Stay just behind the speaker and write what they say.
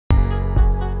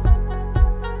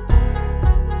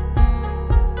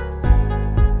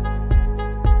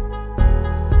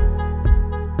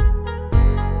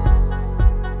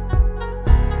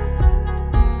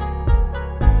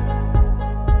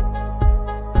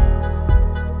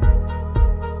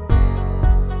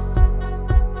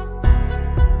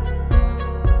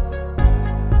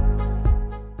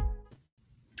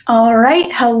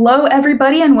right, hello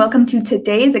everybody and welcome to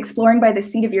today's Exploring by the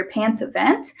Seat of Your Pants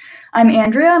event. I'm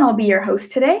Andrea and I'll be your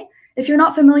host today. If you're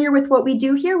not familiar with what we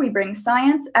do here, we bring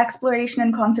science, exploration,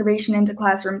 and conservation into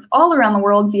classrooms all around the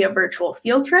world via virtual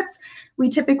field trips. We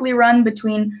typically run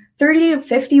between 30 to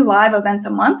 50 live events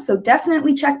a month, so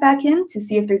definitely check back in to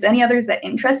see if there's any others that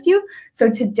interest you.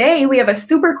 So today we have a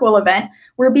super cool event.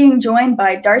 We're being joined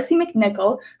by Darcy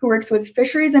McNicholl, who works with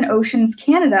Fisheries and Oceans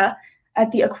Canada at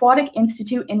the Aquatic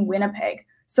Institute in Winnipeg.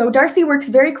 So Darcy works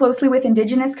very closely with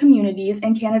Indigenous communities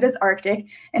in Canada's Arctic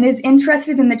and is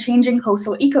interested in the changing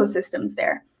coastal ecosystems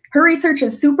there. Her research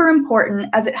is super important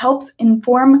as it helps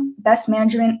inform best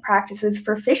management practices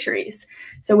for fisheries.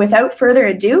 So without further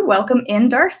ado, welcome in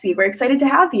Darcy. We're excited to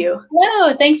have you.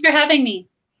 Hello, thanks for having me.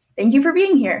 Thank you for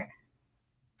being here.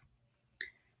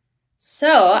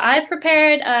 So I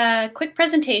prepared a quick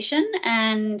presentation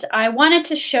and I wanted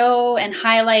to show and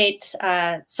highlight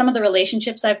some of the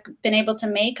relationships I've been able to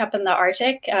make up in the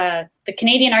Arctic. The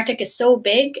Canadian Arctic is so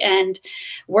big, and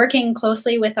working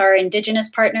closely with our Indigenous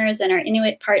partners and our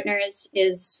Inuit partners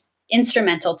is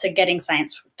instrumental to getting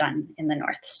science done in the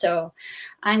north. So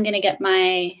I'm going to get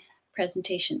my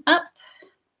presentation up.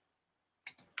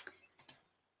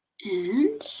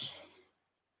 And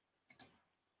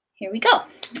here we go.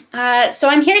 So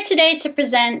I'm here today to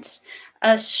present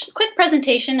a quick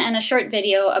presentation and a short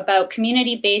video about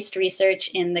community-based research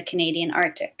in the Canadian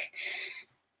Arctic.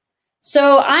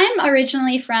 So I'm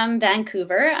originally from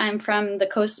Vancouver. I'm from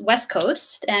the West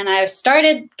Coast, and I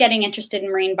started getting interested in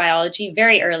marine biology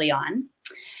very early on.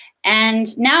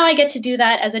 And now I get to do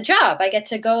that as a job. I get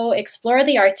to go explore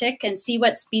the Arctic and see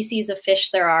what species of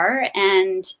fish there are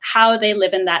and how they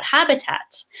live in that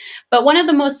habitat. But one of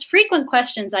the most frequent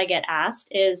questions I get asked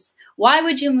is, why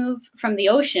would you move from the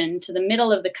ocean to the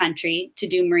middle of the country to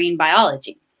do marine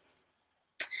biology?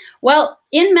 Well,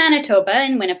 in Manitoba,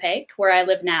 in Winnipeg, where I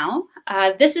live now,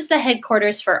 this is the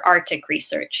headquarters for Arctic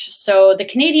research. So the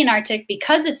Canadian Arctic,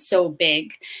 because it's so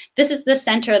big, this is the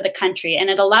center of the country, and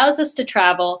it allows us to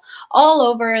travel all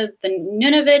over the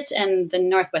Nunavut and the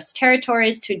Northwest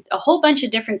Territories to a whole bunch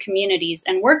of different communities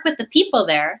and work with the people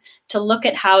there to look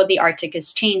at how the Arctic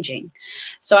is changing.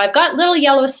 So I've got little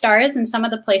yellow stars in some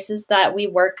of the places that we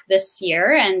work this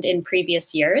year and in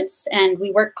previous years. And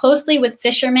we work closely with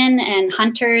fishermen and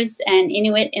hunters and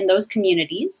Inuit in those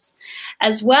communities,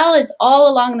 as well as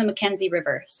all along the Mackenzie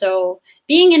River. So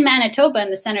being in Manitoba in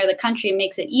the center of the country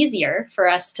makes it easier for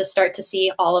us to start to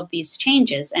see all of these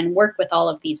changes and work with all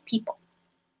of these people.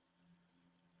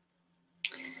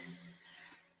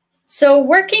 So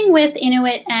working with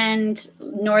Inuit and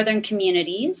northern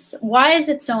communities, why is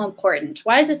it so important?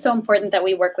 Why is it so important that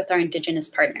we work with our Indigenous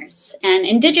partners? And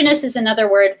Indigenous is another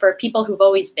word for people who've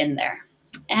always been there.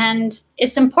 And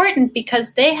it's important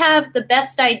because they have the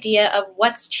best idea of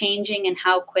what's changing and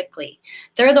how quickly.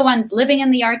 They're the ones living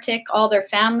in the Arctic. All their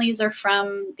families are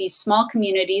from these small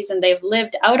communities, and they've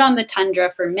lived out on the tundra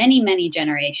for many, many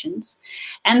generations.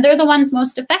 And they're the ones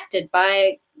most affected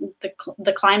by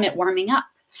the climate warming up.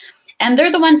 And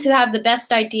they're the ones who have the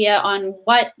best idea on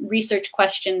what research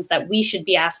questions that we should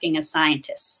be asking as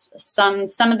scientists.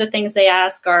 Some of the things they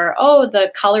ask are, oh,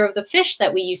 the color of the fish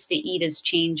that we used to eat is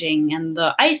changing, and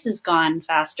the ice is gone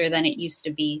faster than it used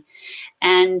to be.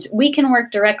 And we can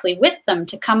work directly with them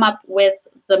to come up with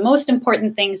the most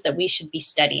important things that we should be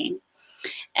studying.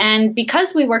 And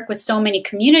because we work with so many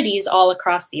communities all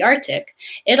across the Arctic,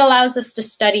 it allows us to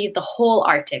study the whole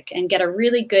Arctic and get a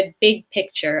really good big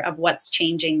picture of what's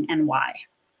changing and why.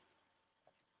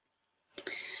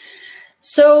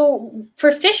 So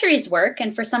for fisheries work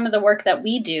and for some of the work that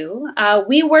we do,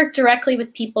 we work directly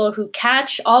with people who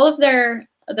catch all of their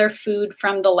food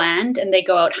from the land, and they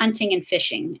go out hunting and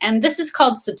fishing. And this is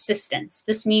called subsistence.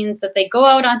 This means that they go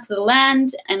out onto the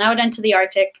land and out into the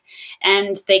Arctic,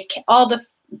 and all the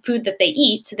food that they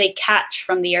eat, they catch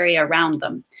from the area around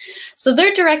them. So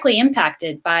they're directly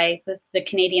impacted by the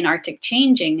Canadian Arctic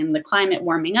changing and the climate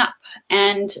warming up.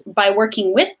 And by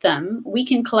working with them, we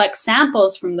can collect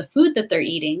samples from the food that they're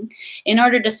eating in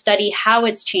order to study how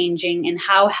it's changing and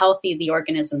how healthy the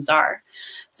organisms are.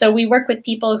 So we work with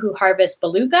people who harvest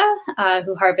beluga,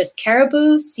 who harvest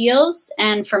caribou, seals,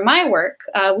 and for my work,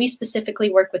 we specifically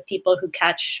work with people who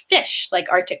catch fish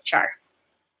like Arctic char.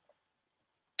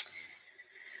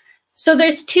 So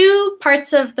there's two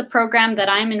parts of the program that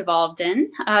I'm involved in.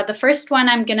 The first one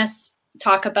I'm going to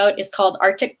talk about is called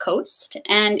Arctic Coast,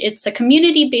 and it's a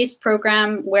community-based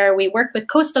program where we work with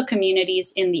coastal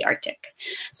communities in the Arctic.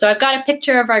 So I've got a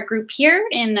picture of our group here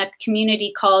in a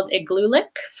community called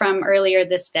Igloolik from earlier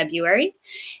this February.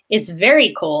 It's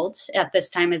very cold at this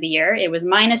time of the year. It was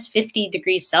minus 50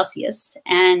 degrees Celsius,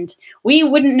 and we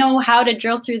wouldn't know how to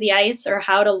drill through the ice or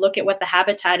how to look at what the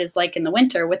habitat is like in the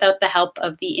winter without the help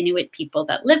of the Inuit people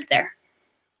that live there.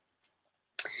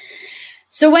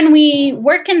 So when we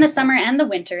work in the summer and the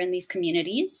winter in these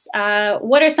communities,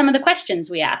 what are some of the questions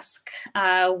we ask?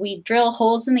 We drill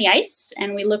holes in the ice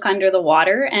and we look under the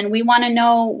water, and we want to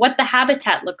know what the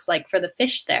habitat looks like for the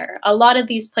fish there. A lot of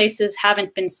these places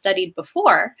haven't been studied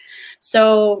before.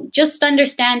 So just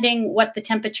understanding what the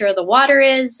temperature of the water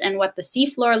is and what the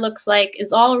seafloor looks like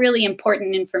is all really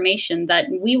important information that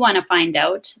we want to find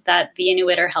out that the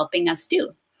Inuit are helping us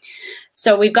do.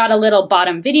 So we've got a little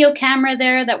bottom video camera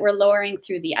there that we're lowering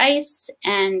through the ice,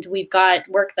 and we've got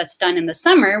work that's done in the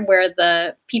summer where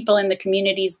the people in the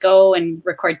communities go and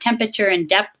record temperature and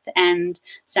depth and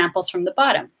samples from the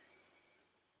bottom.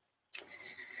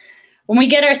 When we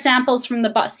get our samples from the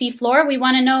seafloor, we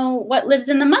want to know what lives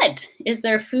in the mud. Is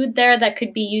there food there that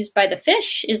could be used by the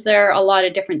fish? Is there a lot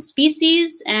of different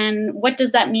species? And what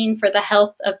does that mean for the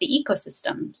health of the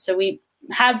ecosystem? So we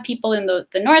have people in the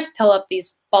north pull up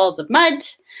these balls of mud.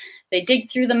 They dig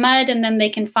through the mud, and then they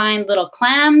can find little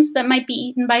clams that might be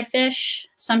eaten by fish.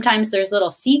 Sometimes there's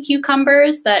little sea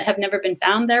cucumbers that have never been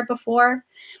found there before,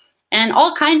 and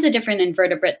all kinds of different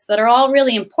invertebrates that are all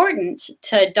really important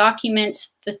to document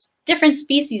the different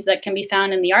species that can be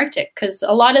found in the Arctic, because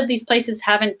a lot of these places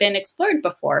haven't been explored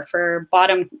before for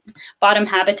bottom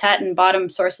habitat and bottom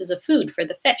sources of food for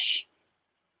the fish.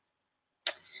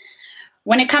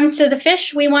 When it comes to the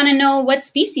fish, we want to know what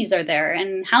species are there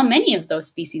and how many of those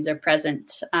species are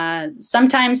present.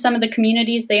 Sometimes some of the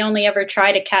communities, they only ever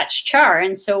try to catch char,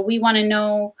 and so we want to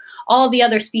know all the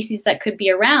other species that could be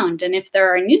around and if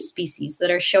there are new species that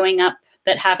are showing up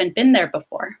that haven't been there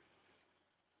before.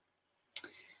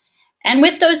 And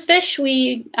with those fish,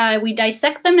 we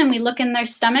dissect them and we look in their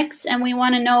stomachs, and we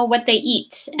want to know what they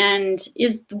eat, and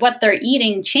is what they're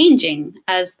eating changing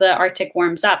as the Arctic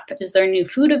warms up? Is there new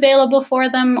food available for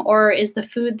them, or is the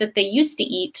food that they used to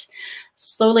eat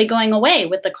slowly going away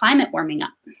with the climate warming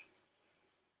up?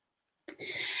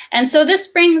 And so this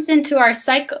brings into our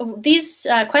these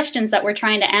questions that we're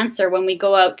trying to answer when we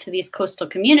go out to these coastal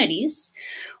communities.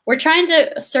 We're trying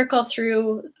to circle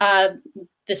through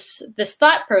this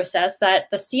thought process that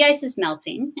the sea ice is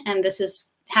melting, and this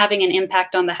is having an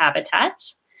impact on the habitat.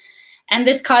 And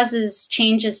this causes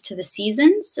changes to the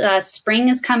seasons. Spring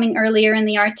is coming earlier in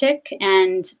the Arctic,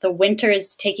 and the winter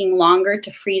is taking longer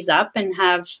to freeze up and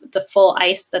have the full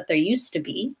ice that there used to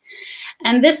be.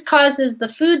 And this causes the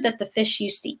food that the fish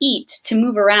used to eat to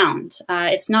move around.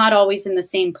 It's not always in the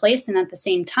same place and at the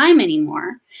same time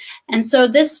anymore. And so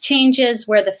this changes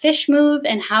where the fish move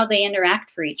and how they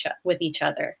interact with each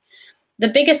other. The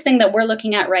biggest thing that we're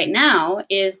looking at right now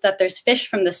is that there's fish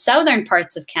from the southern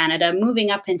parts of Canada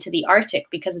moving up into the Arctic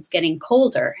because it's getting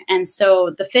colder. And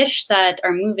so the fish that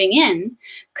are moving in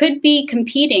could be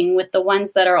competing with the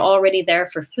ones that are already there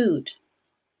for food.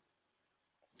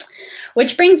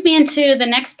 Which brings me into the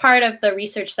next part of the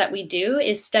research that we do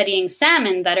is studying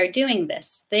salmon that are doing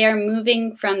this. They are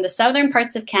moving from the southern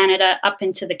parts of Canada up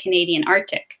into the Canadian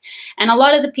Arctic. And a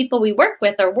lot of the people we work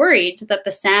with are worried that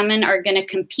the salmon are going to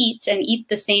compete and eat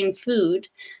the same food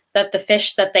that the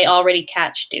fish that they already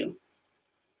catch do.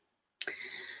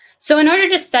 So in order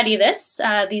to study this,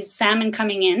 these salmon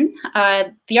coming in,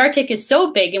 the Arctic is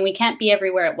so big and we can't be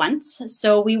everywhere at once.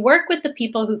 So we work with the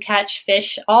people who catch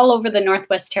fish all over the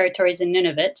Northwest Territories and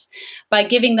Nunavut by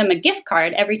giving them a gift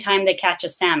card every time they catch a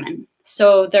salmon.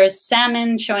 So there's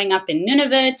salmon showing up in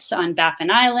Nunavut, on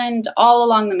Baffin Island, all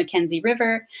along the Mackenzie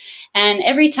River. And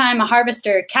every time a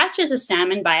harvester catches a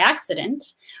salmon by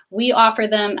accident, we offer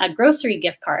them a grocery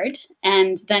gift card,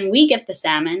 and then we get the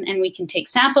salmon and we can take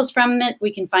samples from it.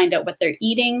 We can find out what they're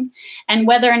eating and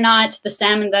whether or not the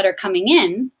salmon that are coming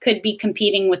in could be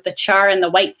competing with the char and the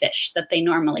whitefish that they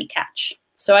normally catch.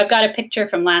 So I've got a picture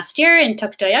from last year in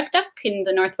Tuktoyaktuk in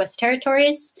the Northwest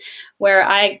Territories, where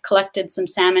I collected some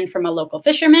salmon from a local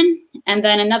fisherman, and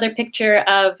then another picture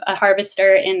of a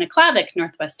harvester in the Klavik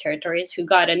Northwest Territories who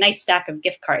got a nice stack of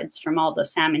gift cards from all the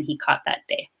salmon he caught that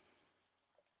day.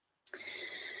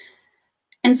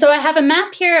 And And so I have a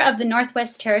map here of the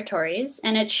Northwest Territories,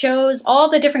 and it shows all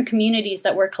the different communities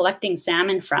that we're collecting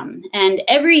salmon from. And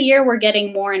every year we're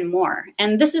getting more and more.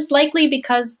 And this is likely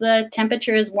because the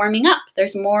temperature is warming up.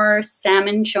 There's more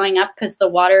salmon showing up because the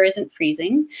water isn't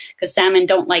freezing, because salmon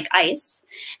don't like ice.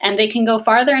 And they can go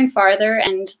farther and farther,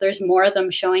 and there's more of them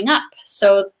showing up.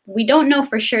 So we don't know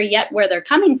for sure yet where they're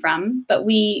coming from, but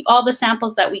all the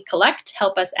samples that we collect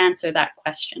help us answer that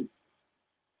question.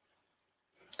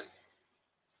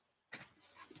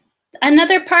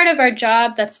 Another part of our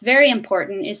job that's very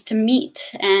important is to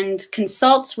meet and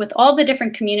consult with all the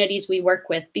different communities we work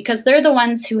with, because they're the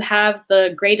ones who have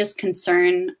the greatest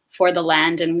concern for the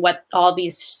land and what all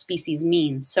these species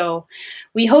mean. So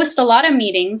we host a lot of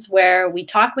meetings where we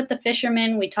talk with the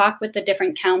fishermen, we talk with the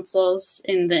different councils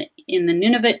in the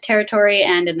Nunavut territory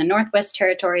and in the Northwest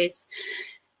Territories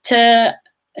to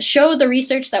show the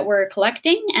research that we're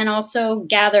collecting and also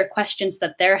gather questions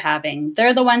that they're having.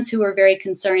 They're the ones who are very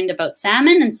concerned about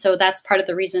salmon, and so that's part of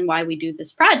the reason why we do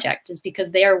this project, is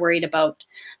because they are worried about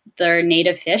their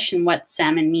native fish and what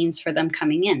salmon means for them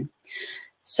coming in.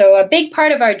 So a big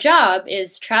part of our job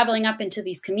is traveling up into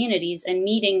these communities and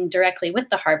meeting directly with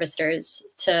the harvesters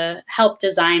to help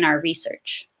design our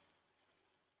research.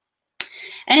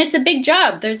 And it's a big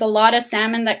job. There's a lot of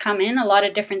salmon that come in, a lot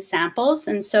of different samples.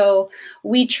 And so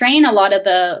we train a lot of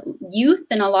the youth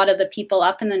and a lot of the people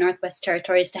up in the Northwest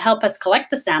Territories to help us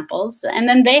collect the samples. And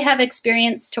then they have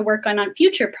experience to work on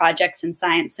future projects in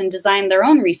science and design their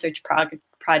own research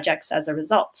projects as a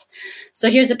result. So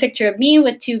here's a picture of me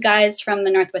with two guys from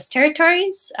the Northwest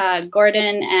Territories,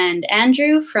 Gordon and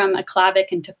Andrew from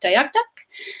Aklavik and Tuktoyaktuk.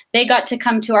 They got to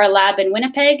come to our lab in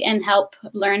Winnipeg and help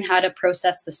learn how to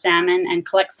process the salmon and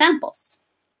collect samples.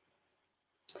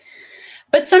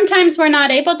 But sometimes we're not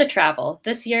able to travel.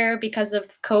 This year, because of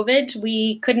COVID,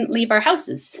 we couldn't leave our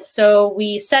houses. So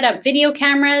we set up video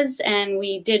cameras and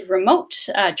we did remote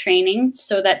training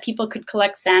so that people could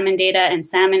collect salmon data and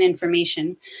salmon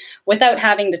information without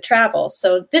having to travel.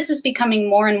 So this is becoming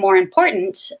more and more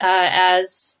important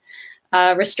as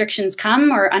restrictions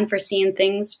come or unforeseen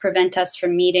things prevent us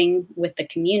from meeting with the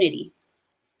community.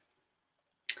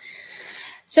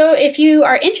 So if you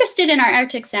are interested in our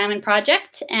Arctic Salmon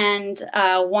Project and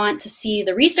want to see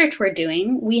the research we're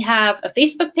doing, we have a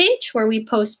Facebook page where we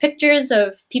post pictures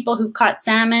of people who've caught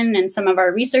salmon and some of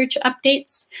our research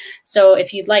updates. So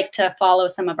if you'd like to follow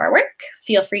some of our work,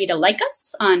 feel free to like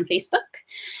us on Facebook.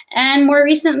 And more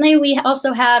recently, we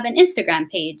also have an Instagram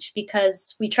page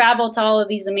because we travel to all of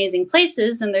these amazing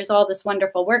places and there's all this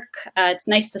wonderful work. It's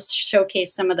nice to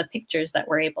showcase some of the pictures that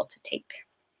we're able to take.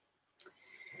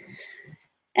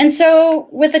 And so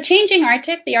with the changing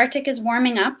Arctic, the Arctic is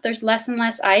warming up. There's less and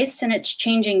less ice, and it's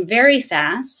changing very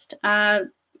fast.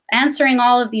 Answering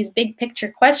all of these big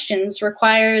picture questions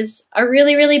requires a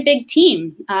really, really big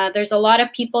team. There's a lot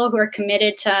of people who are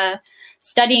committed to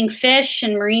studying fish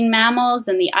and marine mammals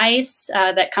and the ice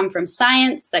that come from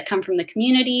science, that come from the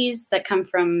communities, that come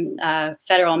from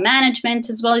federal management,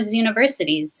 as well as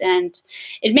universities. And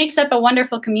it makes up a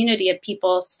wonderful community of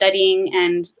people studying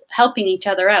and helping each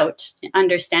other out,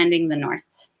 understanding the North.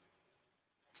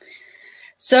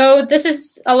 So this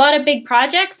is a lot of big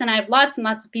projects, and I have lots and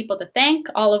lots of people to thank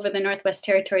all over the Northwest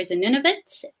Territories and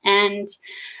Nunavut. And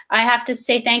I have to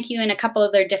say thank you in a couple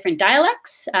of their different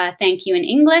dialects. Thank you in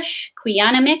English,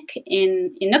 Quianamik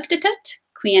in Inuktitut,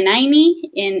 Quianaini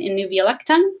in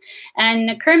Inuvialuktun, and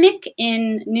Nakurmik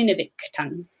in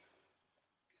Nunavik-tung.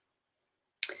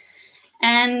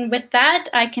 And with that,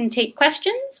 I can take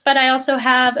questions, but I also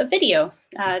have a video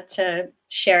to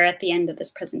share at the end of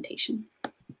this presentation.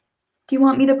 Do you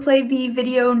want me to play the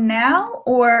video now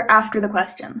or after the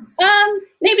questions?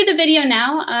 Maybe the video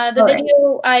now. The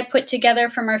video I put together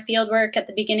from our fieldwork at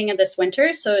the beginning of this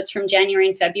winter. So it's from January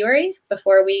and February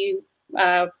before we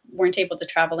weren't able to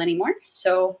travel anymore.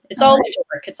 So it's all winter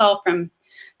work. It's all from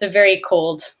the very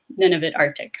cold Nunavut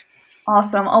Arctic.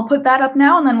 Awesome. I'll put that up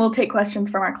now and then we'll take questions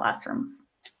from our classrooms.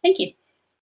 Thank you.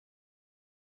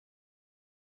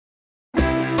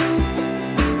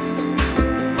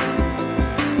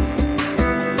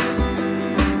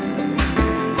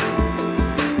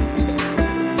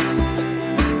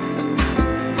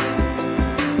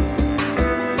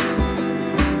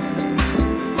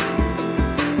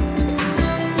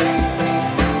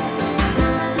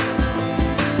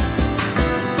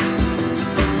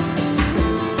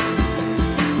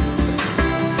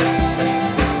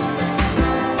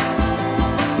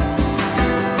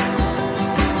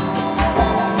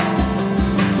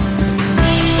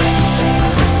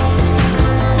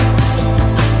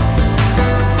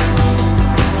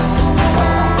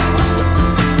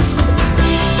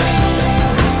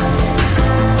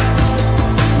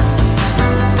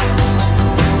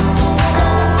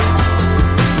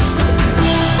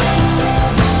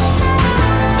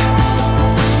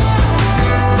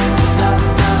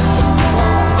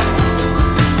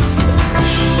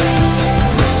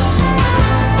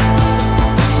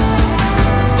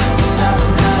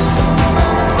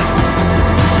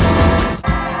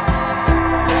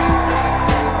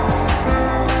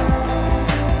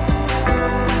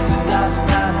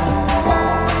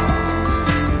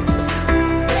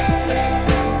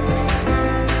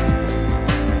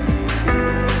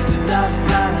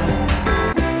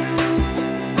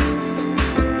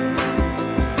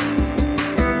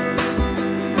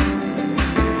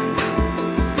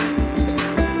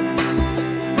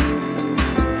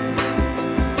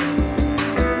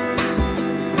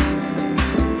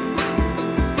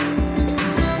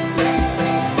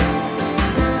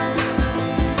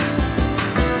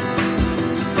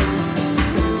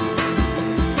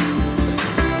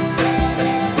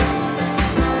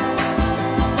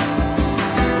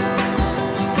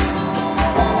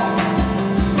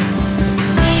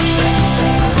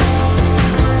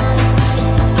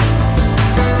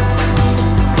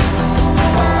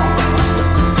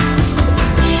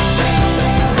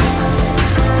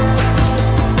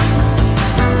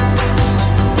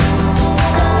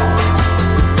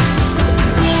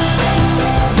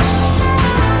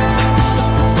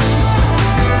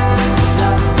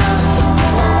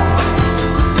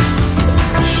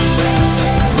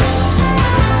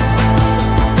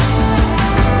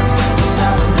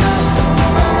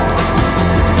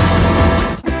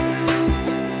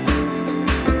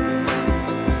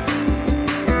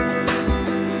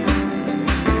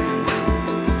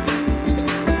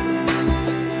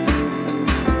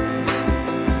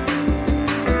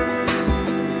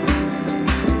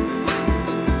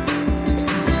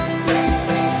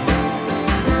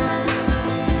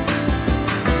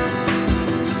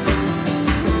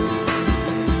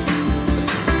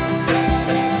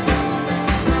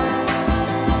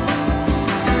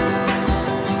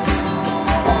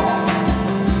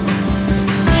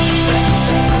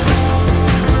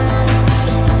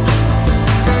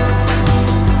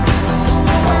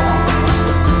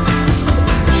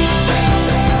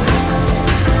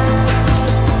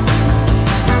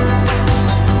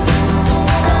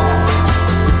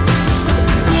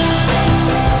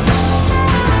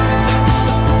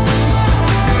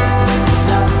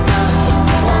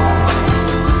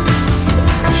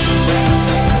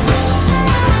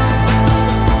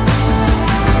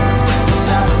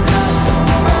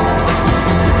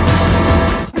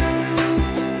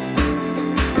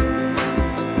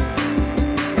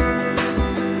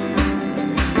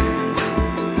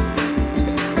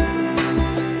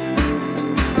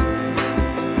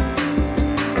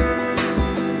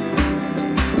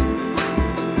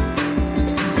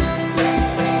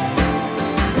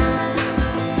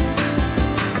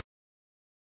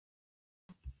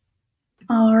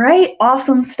 right,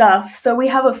 awesome stuff. So we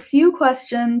have a few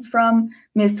questions from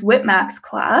Ms. Whitmack's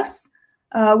class.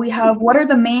 We have, what are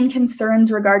the main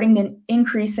concerns regarding the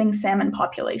increasing salmon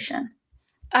population?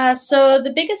 So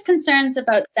the biggest concerns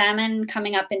about salmon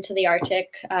coming up into the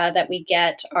Arctic that we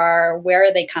get are, where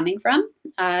are they coming from?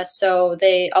 So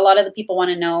a lot of the people want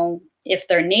to know if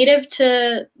they're native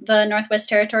to the Northwest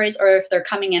Territories or if they're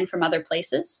coming in from other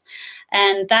places.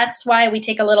 And that's why we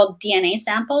take a little DNA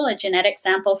sample, a genetic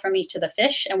sample from each of the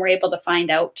fish, and we're able to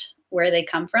find out where they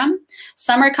come from.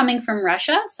 Some are coming from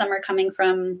Russia, some are coming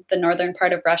from the northern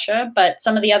part of Russia, but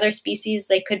some of the other species,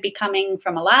 they could be coming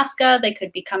from Alaska, they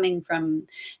could be coming from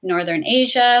Northern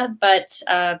Asia, but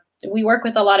we work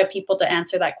with a lot of people to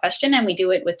answer that question, and we do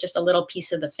it with just a little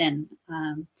piece of the fin.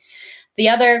 The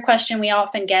other question we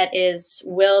often get is,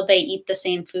 will they eat the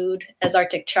same food as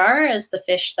Arctic char as the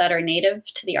fish that are native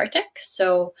to the Arctic?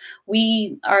 So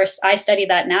I study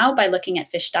that now by looking at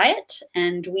fish diet,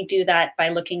 and we do that by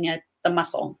looking at the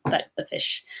muscle that the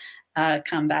fish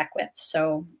come back with.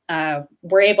 So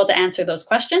we're able to answer those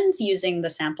questions using the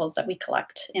samples that we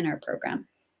collect in our program.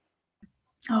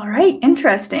 All right,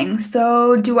 interesting.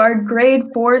 So do our grade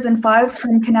 4s and 5s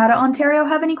from Canada, Ontario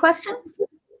have any questions?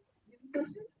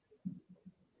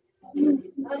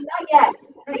 Not yet.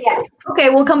 Okay,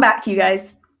 we'll come back to you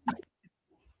guys.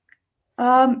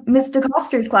 Ms.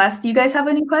 DeCoster's class, do you guys have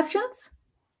any questions?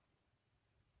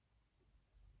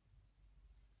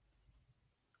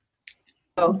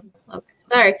 Oh, okay.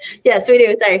 Sorry. Yes, we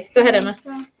do. Sorry. Go ahead, Emma.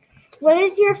 What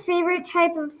is your favorite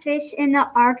type of fish in the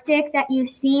Arctic that you've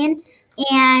seen,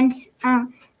 and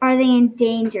are they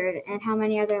endangered, and how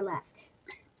many are there left?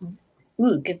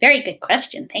 Ooh, very good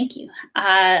question. Thank you.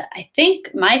 I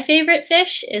think my favorite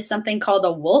fish is something called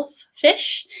a wolf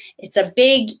fish. It's a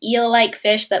big eel-like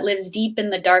fish that lives deep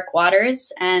in the dark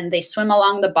waters, and they swim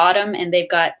along the bottom, and they've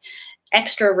got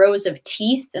extra rows of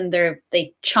teeth, and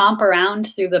they chomp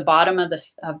around through the bottom of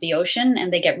the ocean,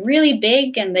 and they get really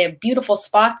big, and they have beautiful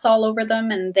spots all over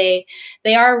them, and they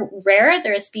are rare.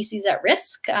 They're a species at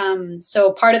risk.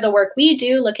 So part of the work we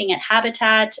do, looking at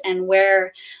habitat and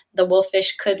where the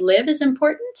wolffish could live, is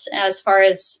important as far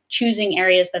as choosing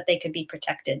areas that they could be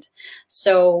protected.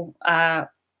 So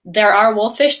there are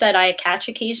wolffish that I catch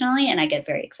occasionally, and I get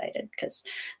very excited because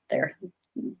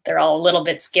they're all a little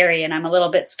bit scary, and I'm a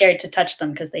little bit scared to touch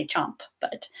them because they chomp,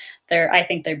 but I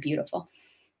think they're beautiful.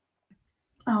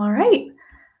 All right.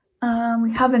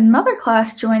 We have another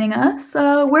class joining us.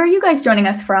 Where are you guys joining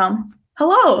us from?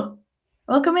 Hello.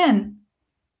 Welcome in.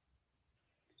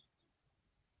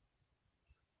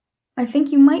 I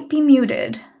think you might be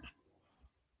muted.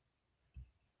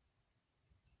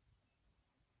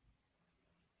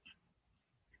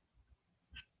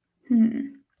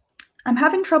 I'm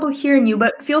having trouble hearing you,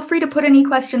 but feel free to put any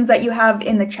questions that you have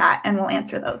in the chat and we'll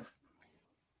answer those.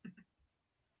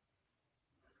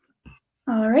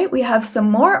 All right, we have some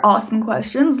more awesome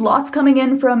questions. Lots coming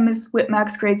in from Ms.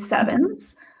 Whitmack's grade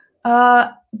 7s.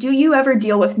 Do you ever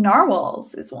deal with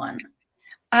narwhals is one.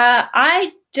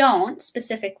 I don't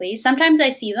specifically. Sometimes I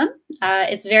see them.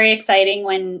 It's very exciting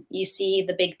when you see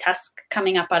the big tusk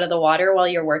coming up out of the water while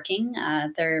you're working.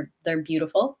 They're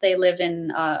beautiful. They live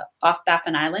in off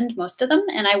Baffin Island, most of them,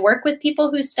 and I work with people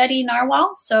who study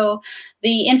narwhal. So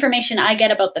the information I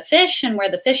get about the fish and where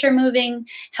the fish are moving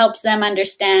helps them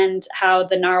understand how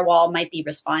the narwhal might be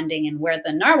responding and where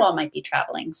the narwhal might be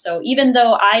traveling. So even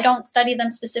though I don't study them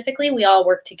specifically, we all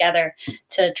work together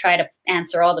to try to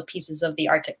answer all the pieces of the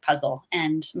Arctic puzzle,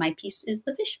 and my piece is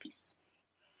the fish piece.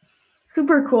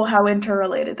 Super cool how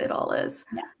interrelated it all is.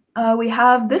 Yeah. We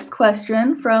have this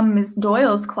question from Ms.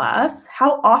 Doyle's class.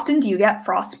 How often do you get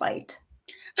frostbite?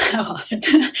 How often?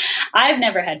 I've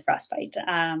never had frostbite.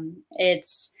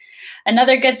 It's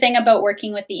another good thing about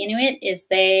working with the Inuit is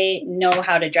they know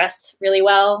how to dress really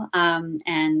well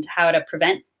and how to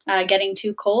prevent getting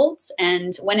too cold.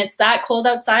 And when it's that cold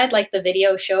outside, like the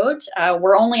video showed,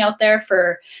 we're only out there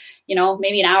for,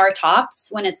 maybe an hour tops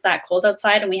when it's that cold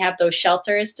outside, and we have those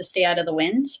shelters to stay out of the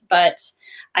wind. But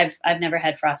I've never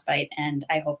had frostbite, and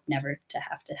I hope never to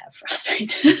have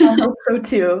frostbite. I hope so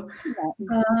too.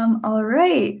 Yeah. All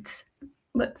right.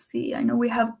 Let's see. I know we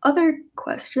have other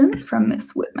questions from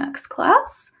Miss Whitmack's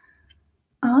class.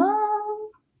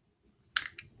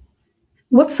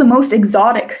 What's the most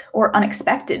exotic or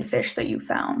unexpected fish that you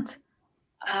found?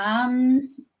 The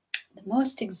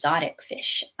most exotic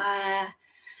fish.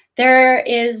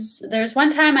 There's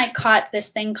one time I caught this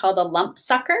thing called a lump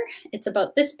sucker. It's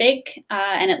about this big,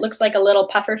 and it looks like a little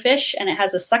puffer fish, and it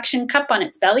has a suction cup on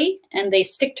its belly, and they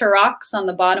stick to rocks on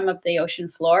the bottom of the ocean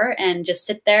floor and just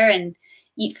sit there and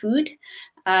eat food.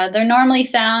 They're normally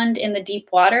found in the deep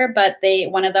water, but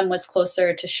one of them was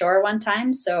closer to shore one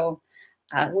time. So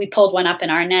we pulled one up in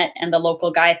our net, and the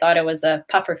local guy thought it was a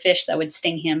puffer fish that would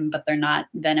sting him, but they're not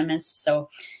venomous. So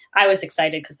I was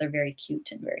excited because they're very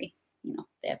cute and very,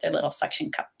 they have their little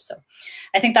suction cup. So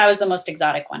I think that was the most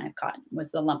exotic one I've caught,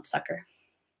 was the lump sucker.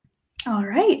 All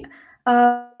right.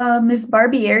 Ms.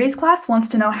 Barbiere's class wants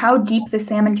to know how deep the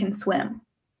salmon can swim.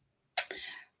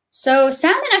 So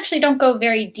salmon actually don't go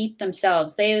very deep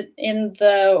themselves. In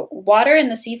the water, in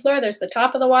the seafloor, there's the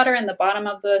top of the water and the bottom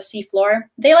of the seafloor.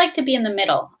 They like to be in the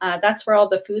middle. That's where all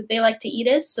the food they like to eat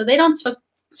is. So they don't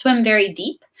swim very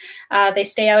deep. They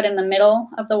stay out in the middle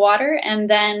of the water, and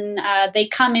then they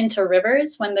come into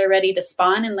rivers when they're ready to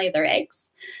spawn and lay their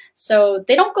eggs. So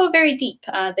they don't go very deep.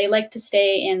 They like to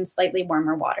stay in slightly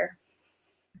warmer water.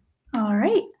 All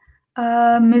right.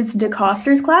 Ms.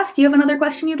 DeCoster's class, do you have another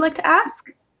question you'd like to ask?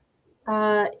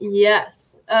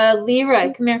 Yes.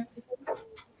 Leroy, come here.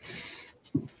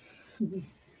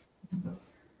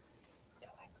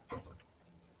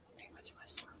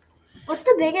 What's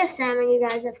the biggest salmon you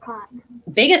guys have caught?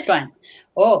 Biggest one?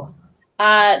 Oh,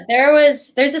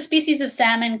 there's a species of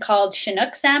salmon called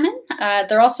Chinook salmon.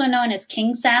 They're also known as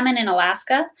king salmon in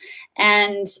Alaska,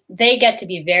 and they get to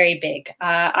be very big.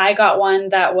 I got one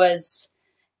that was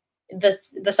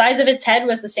the size of its head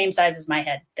was the same size as my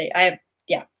head.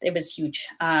 Yeah, it was huge.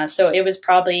 So it was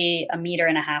probably 1.5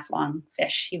 meters long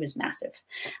fish. He was massive.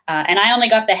 And I only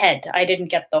got the head. I didn't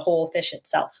get the whole fish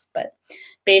itself. But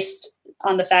based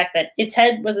on the fact that its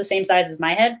head was the same size as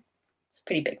my head, it's a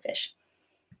pretty big fish.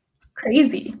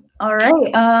 Crazy. All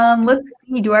right. Let's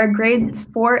see. Do our grades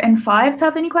 4 and 5s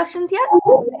have any questions yet?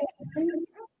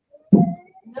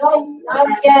 No,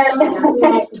 not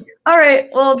again. All right.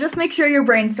 Well, just make sure you're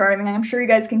brainstorming. I'm sure you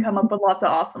guys can come up with lots of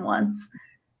awesome ones.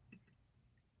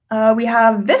 We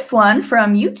have this one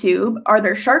from YouTube. Are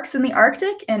there sharks in the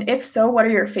Arctic? And if so, what are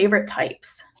your favorite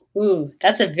types? Ooh,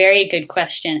 that's a very good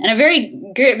question, and a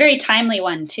very timely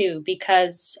one too,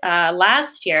 because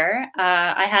last year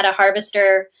I had a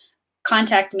harvester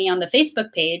contact me on the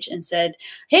Facebook page and said,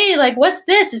 hey, like, what's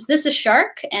this? Is this a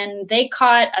shark? And they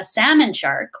caught a salmon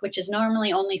shark, which is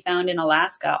normally only found in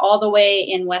Alaska, all the way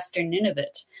in Western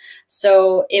Nunavut.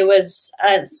 So it was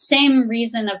same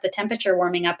reason of the temperature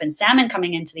warming up and salmon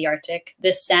coming into the Arctic.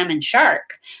 This salmon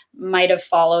shark might have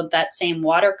followed that same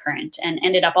water current and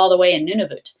ended up all the way in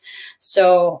Nunavut.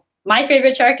 So my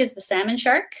favorite shark is the salmon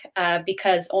shark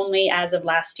because only as of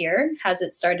last year has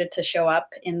it started to show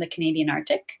up in the Canadian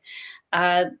Arctic.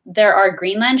 There are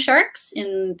Greenland sharks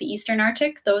in the Eastern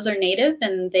Arctic. Those are native,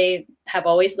 and they have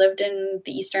always lived in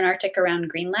the Eastern Arctic around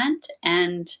Greenland.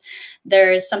 And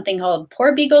there's something called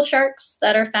porbeagle sharks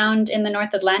that are found in the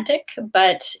North Atlantic,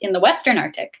 but in the Western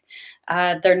Arctic,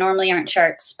 there normally aren't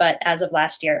sharks, but as of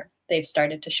last year, they've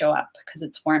started to show up because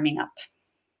it's warming up.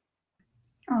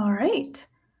 All right.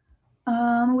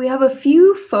 We have a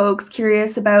few folks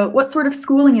curious about what sort of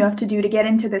schooling you have to do to get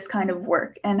into this kind of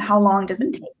work, and how long does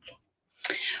it take?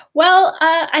 Well,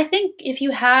 I think if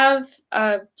you have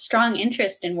a strong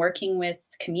interest in working with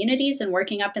communities and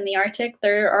working up in the Arctic,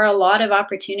 there are a lot of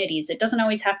opportunities. It doesn't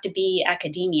always have to be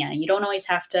academia. You don't always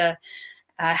have to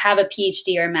have a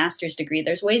PhD or a master's degree.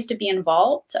 There's ways to be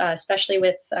involved, especially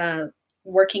with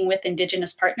working with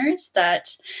Indigenous partners, that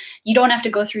you don't have to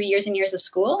go through years and years of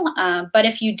school. But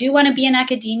if you do want to be in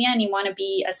academia and you want to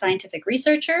be a scientific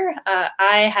researcher,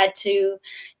 I had to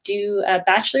do a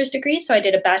bachelor's degree. So I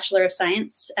did a Bachelor of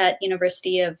Science at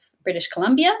University of British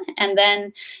Columbia. And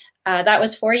then that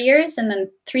was 4 years. And then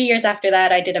 3 years after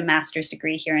that, I did a master's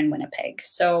degree here in Winnipeg.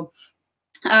 So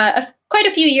quite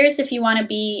a few years if you want to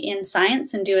be in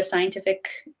science and do a scientific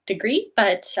degree,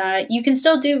 but you can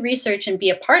still do research and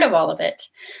be a part of all of it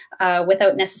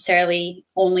without necessarily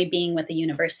only being with a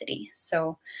university.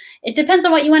 So it depends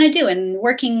on what you want to do. And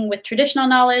working with traditional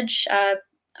knowledge,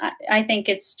 I think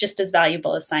it's just as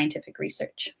valuable as scientific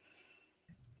research.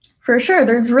 For sure.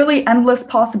 There's really endless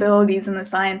possibilities in the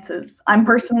sciences. I'm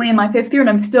personally in my 5th year and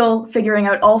I'm still figuring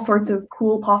out all sorts of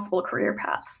cool possible career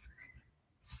paths.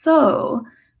 So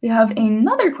we have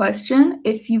another question.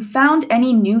 If you found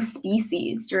any new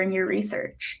species during your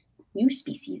research? New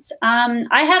species.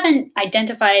 I haven't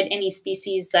identified any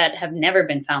species that have never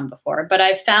been found before, but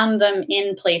I've found them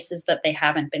in places that they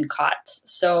haven't been caught.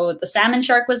 So the salmon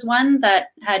shark was one that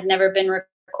had never been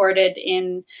recorded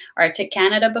in Arctic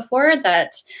Canada before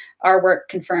that our work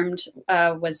confirmed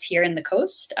was here in the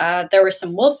coast. There were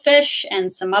some wolffish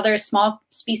and some other small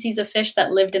species of fish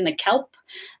that lived in the kelp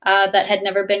that had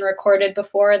never been recorded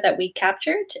before that we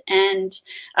captured. And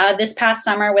this past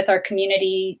summer with our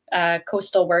community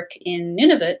coastal work in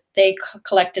Nunavut, they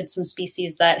collected some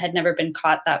species that had never been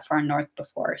caught that far north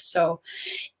before. So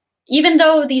even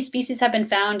though these species have been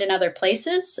found in other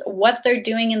places, what they're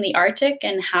doing in the Arctic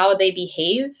and how they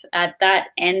behave at that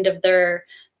end of their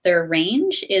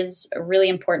range is a really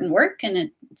important work,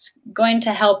 and it's going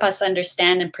to help us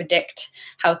understand and predict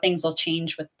how things will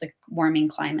change with the warming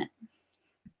climate.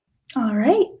 All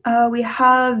right, we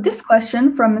have this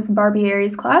question from Ms.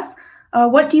 Barbier's class.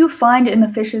 What do you find in the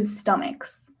fish's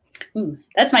stomachs? Ooh,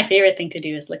 that's my favorite thing to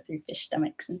do, is look through fish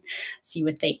stomachs and see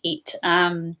what they ate.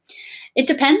 It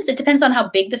depends. It depends on how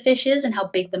big the fish is and how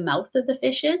big the mouth of the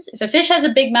fish is. If a fish has a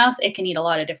big mouth, it can eat a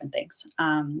lot of different things.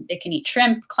 It can eat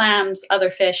shrimp, clams, other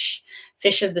fish,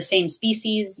 fish of the same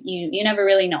species. You never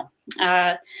really know.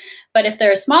 But if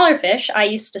they're a smaller fish, I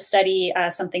used to study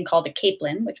something called a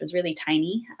capelin, which was really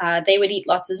tiny. They would eat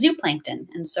lots of zooplankton.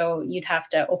 And so you'd have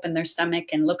to open their stomach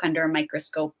and look under a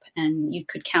microscope, and you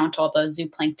could count all the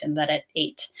zooplankton that it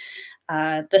ate.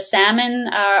 The salmon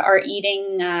are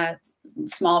eating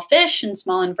small fish and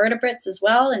small invertebrates as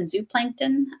well, and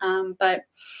zooplankton. But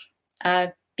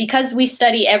because we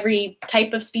study every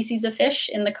type of species of fish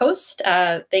in the coast,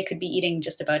 they could be eating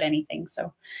just about anything.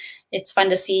 So it's fun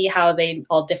to see how they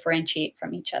all differentiate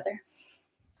from each other.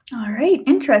 All right,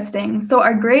 interesting. So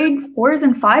our grade 4s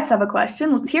and 5s have a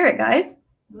question. Let's hear it, guys.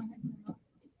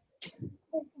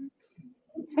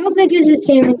 How big is a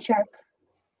salmon shark?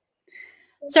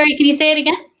 Sorry, can you say it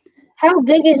again? How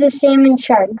big is a salmon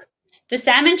shark? The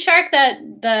salmon shark that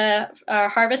the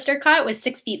harvester caught was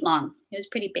 6 feet long. It was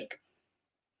pretty big.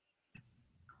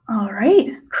 All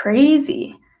right,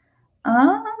 crazy.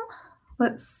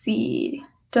 Let's see.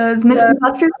 Does Mr.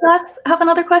 Buster's class have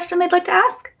another question they'd like to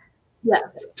ask?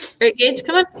 Yes. All right, Gage,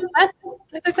 come on. Fast.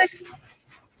 Quick.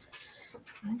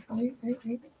 All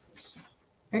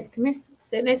right, come here.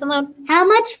 Say it nice and loud. How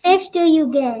much fish do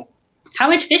you get? How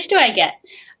much fish do I get?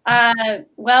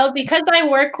 Well, because I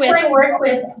work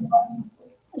with.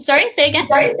 Sorry, say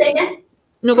again.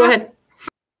 No, go ahead.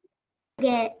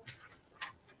 Get.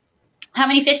 How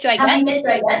many fish do I get?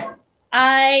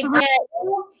 I get.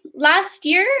 Last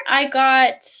year, I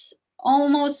got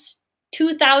almost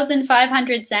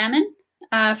 2,500 salmon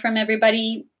from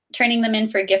everybody turning them in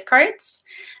for gift cards.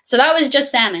 So that was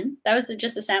just salmon. That was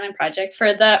just a salmon project.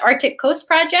 For the Arctic Coast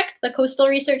Project, the coastal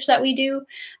research that we do,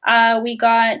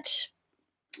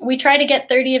 we try to get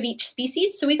 30 of each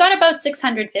species. So we got about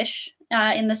 600 fish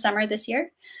in the summer this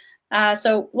year.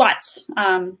 So lots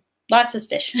of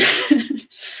fish.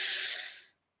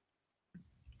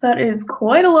 That is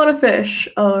quite a lot of fish.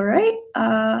 All right.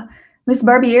 Ms.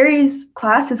 Barbier's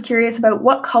class is curious about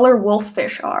what color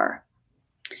wolffish are.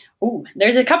 Ooh,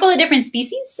 there's a couple of different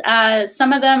species.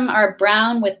 Some of them are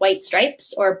brown with white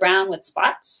stripes or brown with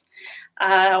spots.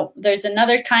 There's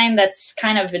another kind that's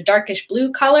kind of a darkish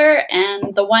blue color,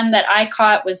 and the one that I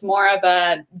caught was more of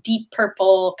a deep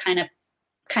purple, kind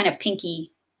of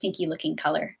pinky looking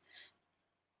color.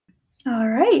 All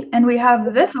right, and we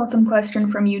have this awesome question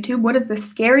from YouTube. What is the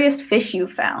scariest fish you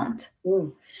found?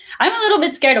 Ooh. I'm a little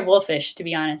bit scared of wolffish, to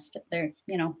be honest. They're,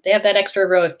 they have that extra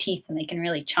row of teeth and they can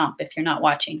really chomp if you're not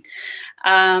watching.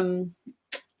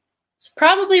 It's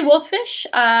probably wolffish.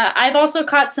 I've also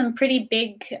caught some pretty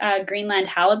big Greenland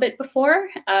halibut before,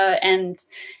 and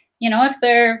if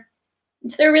they're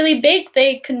really big,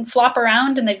 they can flop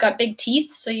around and they've got big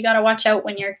teeth, so you got to watch out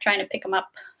when you're trying to pick them up.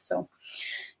 So,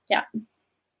 yeah.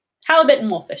 Halibut and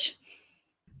wolffish.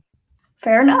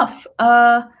 Fair enough.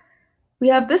 We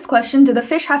have this question. Do the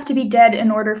fish have to be dead in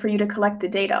order for you to collect the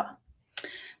data?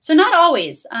 So not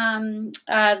always.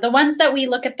 The ones that we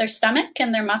look at their stomach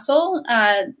and their muscle,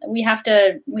 we have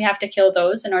to kill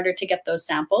those in order to get those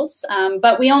samples.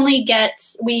 But we only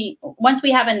once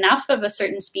we have enough of a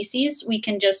certain species, we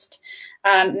can just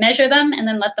measure them and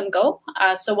then let them go.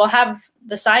 So we'll have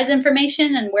the size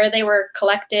information and where they were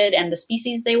collected and the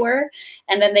species they were,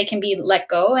 and then they can be let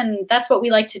go. And that's what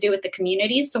we like to do with the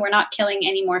communities. So we're not killing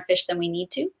any more fish than we need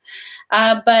to.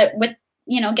 But with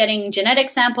getting genetic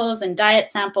samples and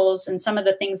diet samples and some of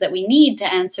the things that we need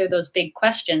to answer those big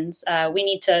questions, we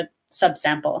need to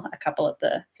subsample a couple of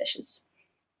the fishes.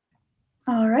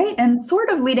 All right, and sort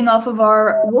of leading off of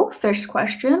our wolffish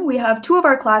question, we have two of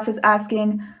our classes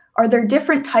asking, are there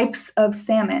different types of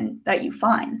salmon that you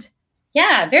find?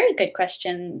 Yeah, very good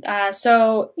question.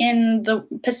 So in the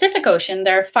Pacific Ocean,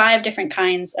 there are 5 different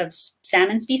kinds of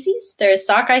salmon species. There's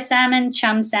sockeye salmon,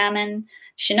 chum salmon,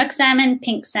 Chinook salmon,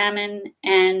 pink salmon,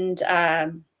 and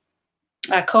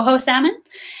coho salmon.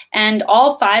 And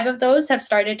all 5 of those have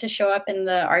started to show up in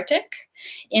the Arctic.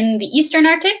 In the Eastern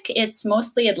Arctic, it's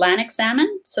mostly Atlantic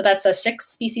salmon. So that's a 6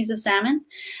 species of salmon.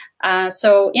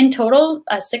 So in total,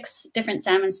 6 different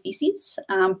salmon species,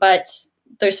 but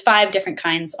there's 5 different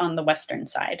kinds on the western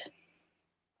side.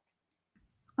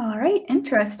 All right,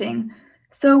 interesting.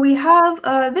 So we have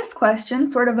this question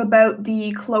sort of about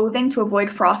the clothing to avoid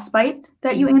frostbite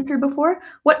that you answered before.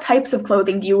 What types of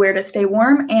clothing do you wear to stay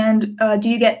warm? And do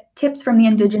you get tips from the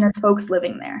Indigenous folks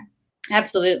living there?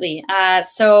 Absolutely.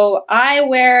 So I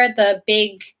wear the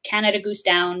big Canada Goose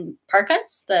down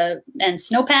parkas and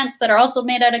snow pants that are also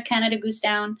made out of Canada Goose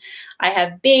down. I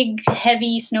have big,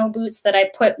 heavy snow boots that I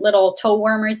put little toe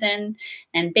warmers in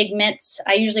and big mitts.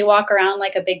 I usually walk around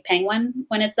like a big penguin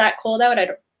when it's that cold out.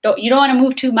 You don't want to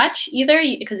move too much either,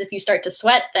 because if you start to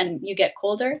sweat, then you get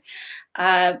colder.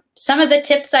 Some of the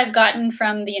tips I've gotten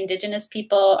from the Indigenous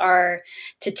people are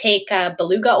to take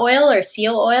beluga oil or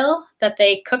seal oil that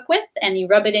they cook with, and you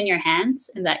rub it in your hands,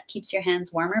 and that keeps your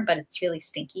hands warmer, but it's really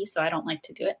stinky, so I don't like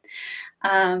to do it.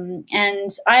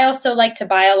 And I also like to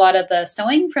buy a lot of the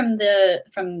sewing from the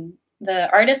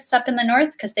artists up in the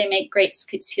north, because they make great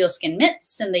sealskin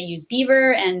mitts and they use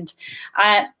beaver. And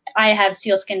I have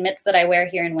sealskin mitts that I wear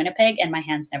here in Winnipeg, and my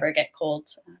hands never get cold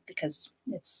because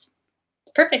it's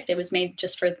perfect. It was made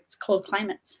just for cold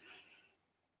climates.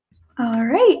 All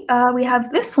right, we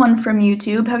have this one from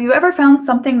YouTube. Have you ever found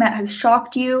something that has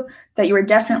shocked you that you were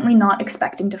definitely not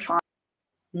expecting to find?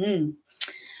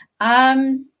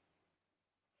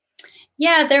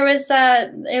 Yeah,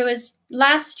 it was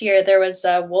last year, there was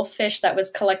a wolffish that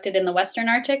was collected in the Western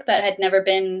Arctic that had never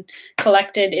been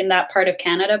collected in that part of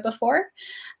Canada before.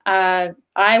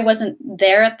 I wasn't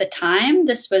there at the time.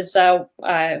 This was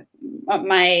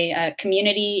my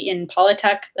community in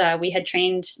Polytech. We had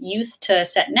trained youth to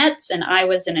set nets, and I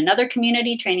was in another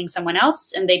community training someone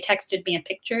else, and they texted me a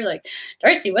picture like,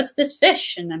 Darcy, what's this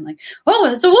fish? And I'm like, oh,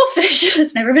 it's a wolffish.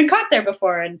 It's never been caught there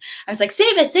before. And I was like,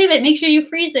 save it, make sure you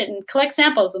freeze it and collect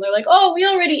samples. And they're like, oh, we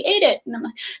already ate it. And I'm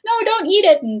like, no, don't eat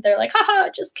it. And they're like, haha,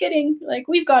 just kidding. Like,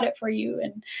 we've got it for you.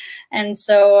 And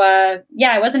so,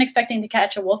 yeah, I wasn't expecting to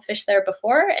catch a wolffish there before.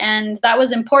 And that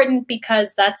was important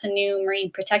because that's a new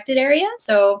marine protected area.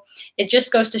 So it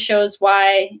just goes to shows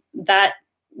why that,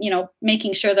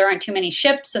 making sure there aren't too many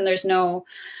ships and there's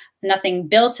nothing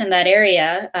built in that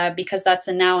area, because that's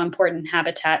a now important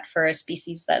habitat for a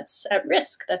species that's at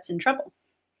risk, that's in trouble.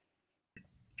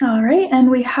 All right,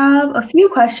 and we have a few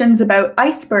questions about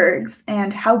icebergs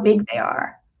and how big they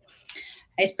are.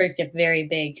 Icebergs get very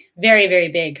big, very,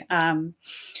 very big.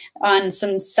 On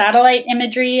some satellite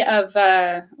imagery of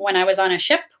when I was on a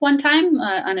ship one time,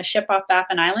 on a ship off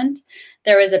Baffin Island,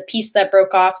 there was a piece that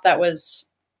broke off that was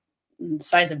the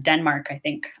size of Denmark, I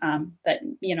think, that,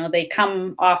 they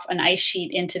come off an ice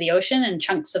sheet into the ocean and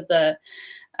chunks of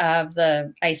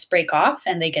the ice break off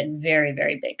and they get very,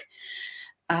 very big.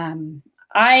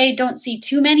 I don't see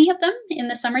too many of them in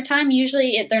the summertime.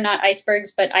 Usually they're not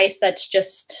icebergs, but ice that's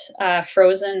just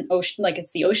frozen ocean, like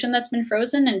it's the ocean that's been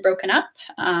frozen and broken up.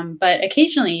 But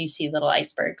occasionally you see little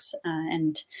icebergs,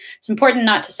 and it's important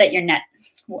not to set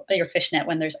your fish net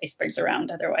when there's icebergs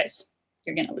around. Otherwise,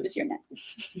 you're going to lose your net.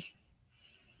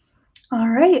 All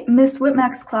right, Miss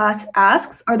Whitmack's class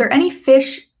asks, are there any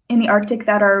fish in the Arctic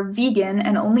that are vegan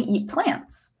and only eat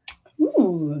plants?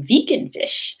 Ooh, vegan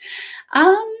fish.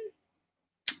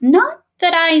 Not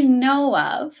that I know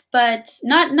of, but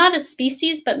not a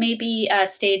species, but maybe a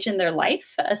stage in their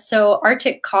life. So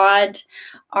Arctic cod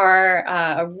are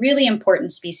a really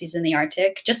important species in the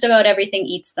Arctic. Just about everything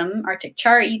eats them. Arctic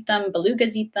char eat them,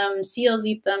 belugas eat them, seals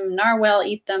eat them, narwhal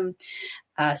eat them.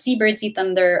 Seabirds eat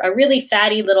them. They're a really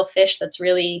fatty little fish that's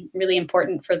really, really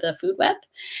important for the food web.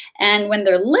 And when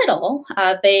they're little,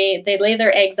 they lay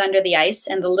their eggs under the ice,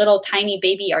 and the little tiny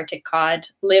baby Arctic cod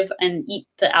live and eat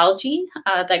the algae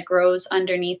that grows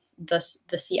underneath the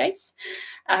sea ice.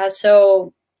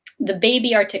 So the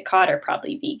baby Arctic cod are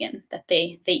probably vegan, that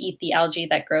they eat the algae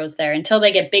that grows there until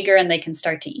they get bigger and they can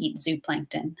start to eat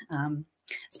zooplankton.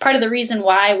 It's part of the reason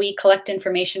why we collect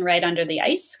information right under the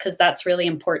ice, because that's really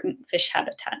important fish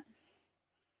habitat.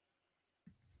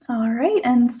 All right,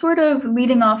 and sort of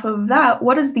leading off of that,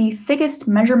 what is the thickest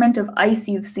measurement of ice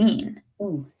you've seen?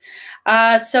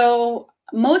 So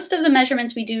most of the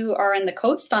measurements we do are in the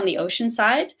coast on the ocean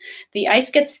side. The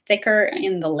ice gets thicker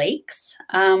in the lakes,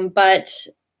 but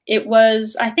it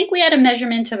was, I think we had a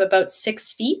measurement of about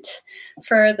 6 feet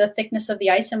for the thickness of the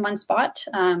ice in one spot.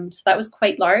 So that was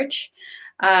quite large.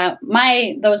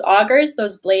 Those augers,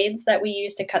 those blades that we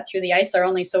use to cut through the ice are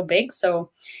only so big. So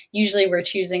usually we're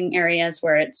choosing areas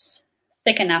where it's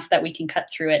thick enough that we can cut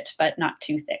through it, but not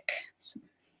too thick. So.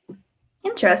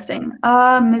 Interesting.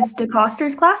 Ms.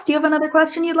 DeCoster's class, do you have another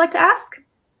question you'd like to ask?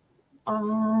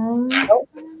 All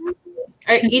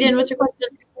right, Eden, what's your question?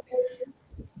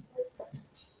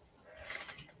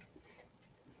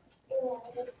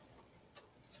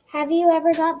 Have you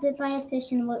ever got bit by a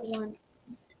fish and what one?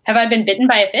 Have I been bitten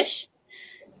by a fish?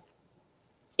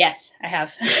 Yes, I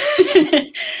have.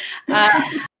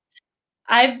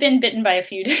 I've been bitten by a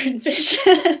few different fish.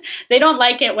 They don't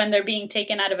like it when they're being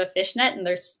taken out of a fish net and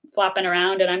they're flopping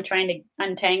around and I'm trying to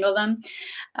untangle them.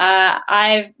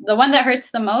 The one that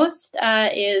hurts the most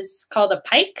is called a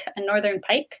pike, a northern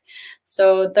pike.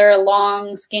 So they're a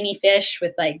long, skinny fish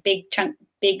with like big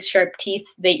sharp teeth.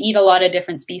 They eat a lot of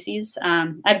different species.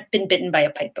 I've been bitten by a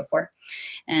pike before,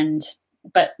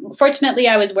 but fortunately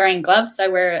I was wearing gloves. I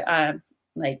wear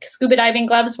like scuba diving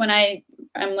gloves when I'm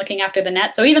looking after the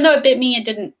net. So even though it bit me, it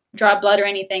didn't draw blood or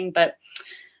anything, but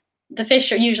the fish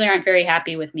usually aren't very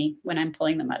happy with me when I'm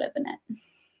pulling them out of the net.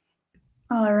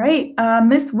 All right.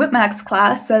 Miss Whitmack's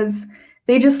class says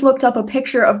they just looked up a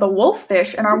picture of the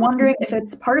wolffish and are wondering if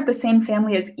it's part of the same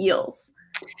family as eels.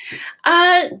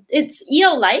 It's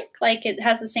eel-like, like it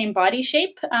has the same body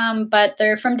shape, but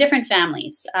they're from different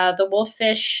families. The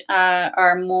wolffish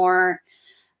are more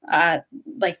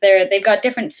like they've got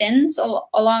different fins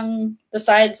along the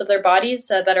sides of their bodies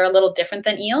that are a little different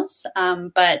than eels.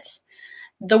 But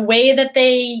the way that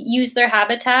they use their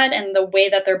habitat and the way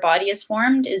that their body is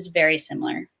formed is very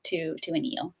similar to an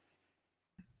eel.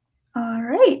 All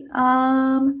right.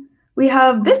 We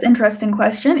have this interesting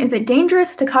question. Is it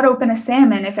dangerous to cut open a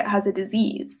salmon if it has a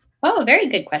disease? Oh, very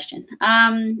good question.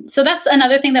 So that's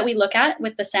another thing that we look at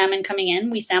with the salmon coming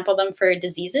in. We sample them for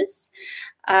diseases.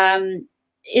 Salmon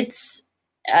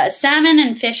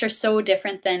and fish are so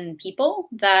different than people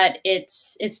that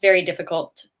it's very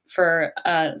difficult for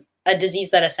a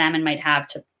disease that a salmon might have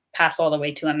to pass all the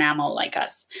way to a mammal like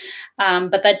us.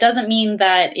 But that doesn't mean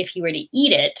that if you were to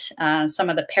eat it, some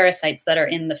of the parasites that are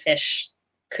in the fish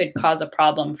could cause a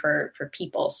problem for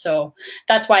people. So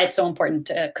that's why it's so important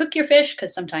to cook your fish,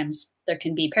 because sometimes there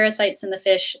can be parasites in the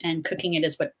fish and cooking it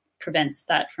is what prevents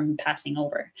that from passing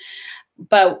over.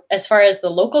 But as far as the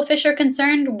local fish are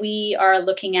concerned, we are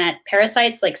looking at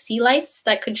parasites like sea lice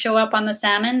that could show up on the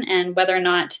salmon and whether or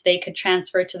not they could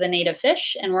transfer to the native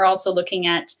fish. And we're also looking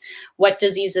at what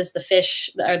diseases the fish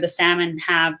or the salmon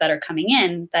have that are coming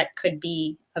in that could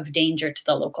be of danger to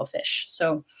the local fish.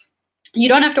 So you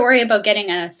don't have to worry about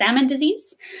getting a salmon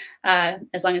disease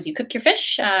as long as you cook your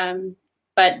fish,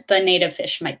 but the native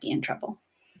fish might be in trouble.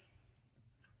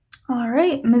 All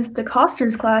right, Ms.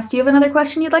 DeCoster's class, do you have another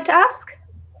question you'd like to ask?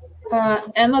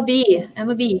 Emma B,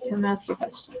 come ask your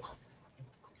question.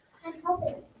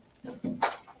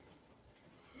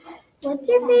 What's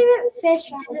your favorite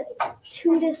fish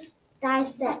to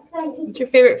dissect? What's your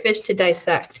favorite fish to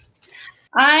dissect?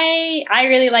 I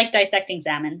really like dissecting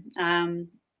salmon.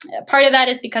 Part of that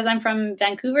is because I'm from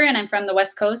Vancouver and I'm from the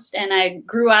West Coast, and I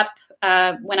grew up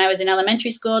when I was in elementary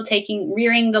school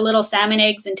rearing the little salmon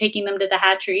eggs and taking them to the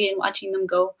hatchery and watching them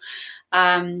go.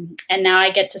 And now I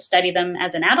get to study them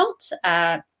as an adult.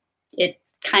 It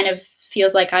kind of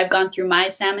feels like I've gone through my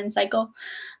salmon cycle,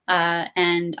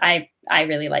 and I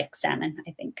really like salmon.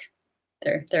 I think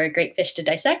they're a great fish to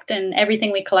dissect, and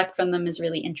everything we collect from them is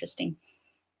really interesting.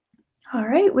 All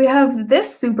right, we have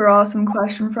this super awesome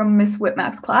question from Miss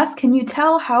Whitmack's class. Can you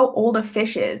tell how old a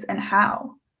fish is and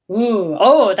how? Ooh,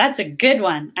 oh, that's a good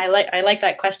one. I like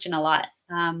that question a lot.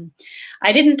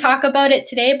 I didn't talk about it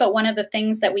today, but one of the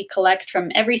things that we collect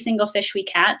from every single fish we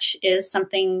catch is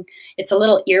something, it's a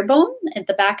little ear bone at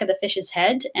the back of the fish's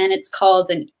head, and it's called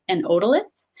an otolith.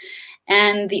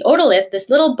 And the otolith, this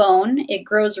little bone, it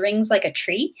grows rings like a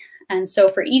tree. And so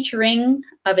for each ring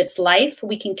of its life,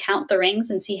 we can count the rings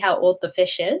and see how old the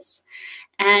fish is.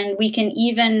 And we can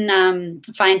even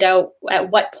find out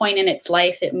at what point in its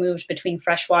life it moved between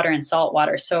freshwater and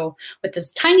saltwater. So with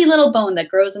this tiny little bone that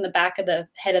grows in the back of the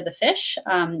head of the fish,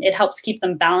 it helps keep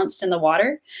them balanced in the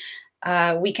water.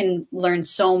 We can learn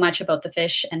so much about the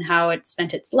fish and how it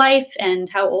spent its life and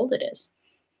how old it is.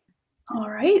 All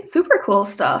right, super cool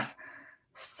stuff.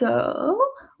 So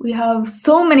we have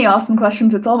so many awesome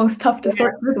questions, it's almost tough to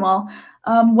sort through them all.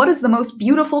 What is the most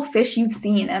beautiful fish you've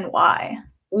seen and why?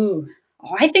 Ooh.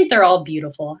 Oh, I think they're all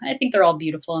beautiful. I think they're all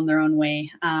beautiful in their own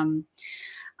way.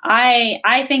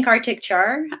 I think Arctic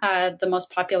char, the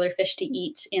most popular fish to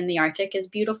eat in the Arctic, is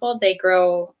beautiful. They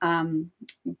grow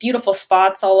beautiful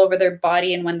spots all over their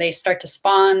body, and when they start to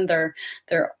spawn, they're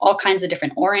all kinds of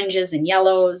different oranges and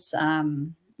yellows.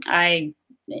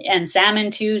 And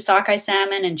salmon too, sockeye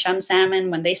salmon and chum salmon,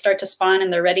 when they start to spawn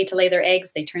and they're ready to lay their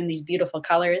eggs, they turn these beautiful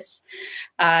colors.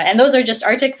 And those are just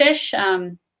Arctic fish.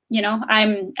 You know,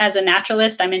 as a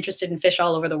naturalist, I'm interested in fish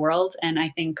all over the world, and I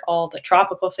think all the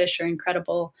tropical fish are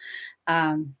incredible.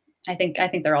 I think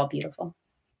they're all beautiful.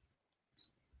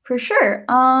 For sure.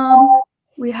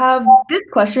 We have this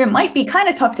question. It might be kind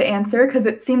of tough to answer because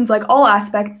it seems like all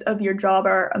aspects of your job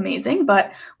are amazing,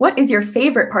 but what is your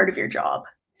favorite part of your job?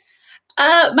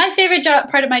 My favorite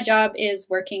part of my job is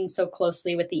working so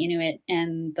closely with the Inuit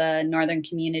and the northern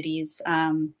communities.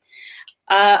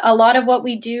 A lot of what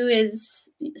we do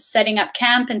is setting up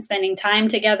camp and spending time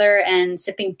together and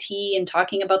sipping tea and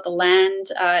talking about the land.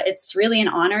 It's really an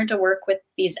honor to work with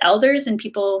these elders and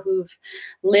people who've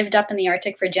lived up in the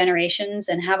Arctic for generations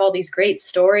and have all these great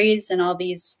stories and all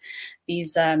these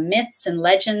myths and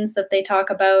legends that they talk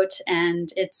about.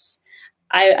 And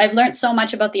I've learned so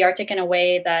much about the Arctic in a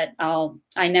way that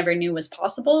I never knew was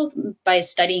possible by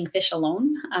studying fish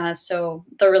alone. So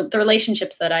the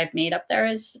relationships that I've made up there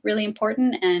is really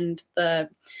important, and the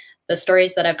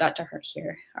stories that I've got to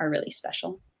hear are really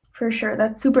special. For sure,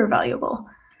 that's super valuable.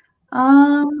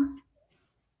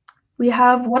 We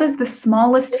have, what is the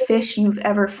smallest fish you've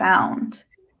ever found?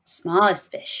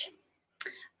 Smallest fish.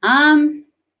 I've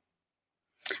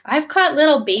caught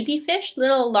little baby fish,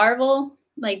 little larval,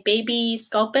 like baby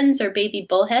sculpins or baby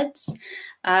bullheads.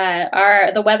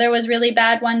 The weather was really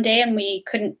bad one day and we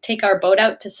couldn't take our boat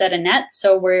out to set a net.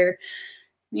 So we're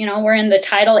in the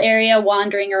tidal area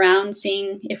wandering around,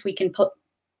 seeing if we can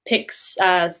pick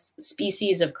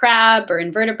species of crab or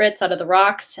invertebrates out of the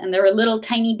rocks. And there were little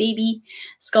tiny baby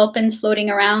sculpins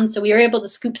floating around. So we were able to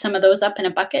scoop some of those up in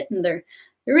a bucket, and they're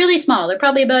really small. They're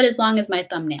probably about as long as my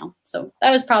thumbnail. So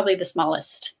that was probably the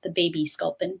smallest, the baby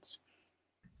sculpins.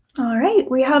 All right,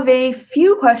 we have a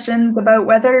few questions about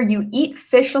whether you eat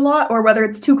fish a lot or whether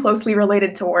it's too closely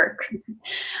related to work.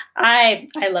 I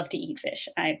love to eat fish.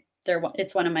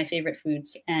 It's one of my favorite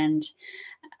foods, and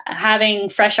having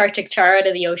fresh Arctic char out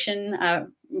of the ocean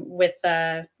with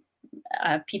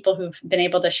people who've been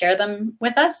able to share them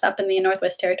with us up in the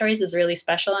Northwest Territories is really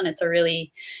special, and it's a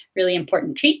really, really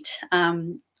important treat.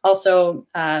 Also,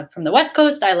 from the West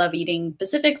Coast, I love eating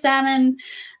Pacific salmon.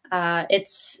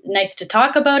 It's nice to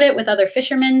talk about it with other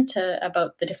fishermen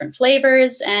about the different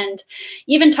flavors, and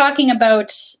even talking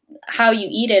about how you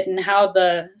eat it and how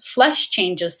the flesh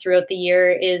changes throughout the year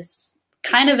is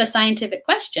kind of a scientific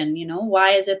question. You know,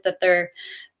 why is it that they're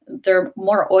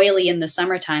more oily in the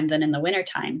summertime than in the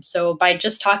wintertime? So by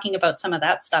just talking about some of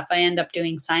that stuff, I end up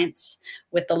doing science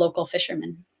with the local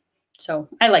fishermen. So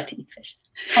I like to eat fish.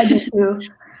 I do too.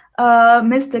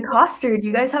 Ms. DeCoster, do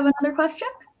you guys have another question?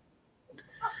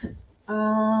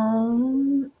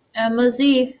 Emma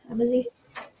Z.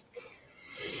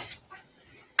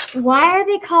 Why are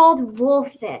they called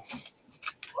wolffish?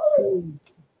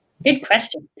 Good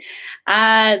question.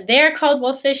 They're called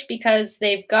wolffish because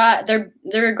they're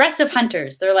aggressive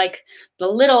hunters. They're like the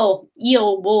little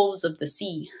eel wolves of the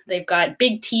sea. They've got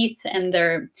big teeth, and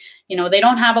they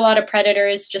don't have a lot of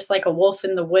predators, just like a wolf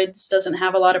in the woods doesn't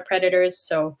have a lot of predators.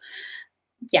 So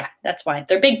yeah, that's why.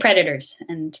 They're big predators,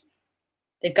 and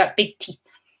they've got big teeth.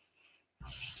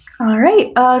 All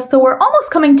right, so we're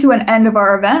almost coming to an end of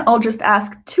our event. I'll just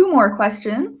ask 2 more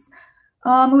questions.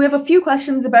 We have a few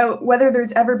questions about whether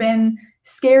there's ever been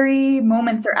scary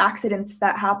moments or accidents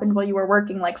that happened while you were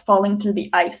working, like falling through the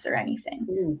ice or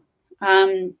anything.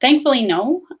 Thankfully,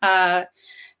 no.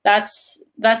 That's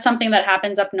something that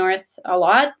happens up north a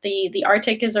lot. The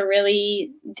Arctic is a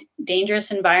really dangerous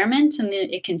environment, and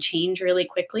it can change really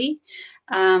quickly.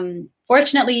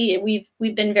 Fortunately,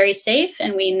 we've been very safe,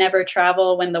 and we never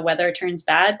travel when the weather turns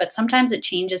bad, but sometimes it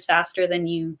changes faster than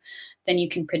you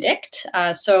can predict.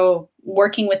 So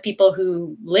working with people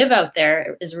who live out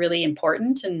there is really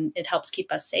important, and it helps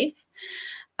keep us safe.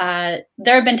 There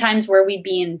have been times where we'd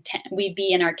be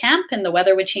in our camp and the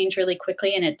weather would change really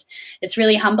quickly, and it's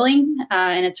really humbling,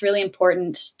 and it's really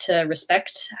important to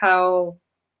respect how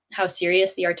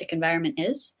serious the Arctic environment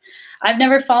is. I've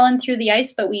never fallen through the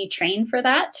ice, but we train for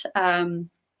that.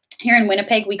 Here in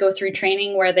Winnipeg, we go through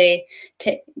training where they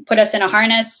put us in a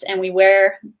harness and we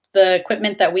wear the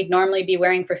equipment that we'd normally be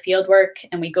wearing for field work,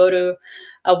 and we go to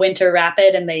a winter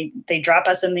rapid, and they drop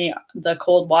us in the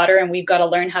cold water, and we've got to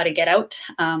learn how to get out.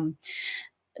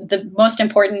 The most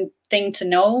important thing to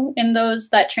know in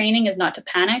that training is not to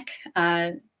panic,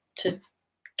 to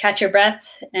catch your breath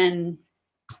and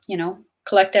you know,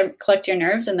 collect your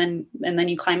nerves and then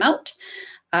you climb out.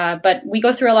 But we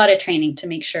go through a lot of training to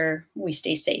make sure we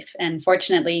stay safe. And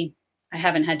fortunately, I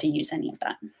haven't had to use any of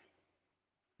that.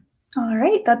 All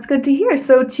right, that's good to hear.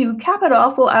 So to cap it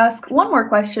off, we'll ask one more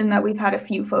question that we've had a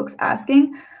few folks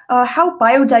asking. How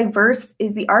biodiverse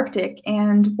is the Arctic,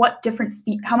 and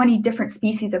how many different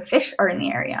species of fish are in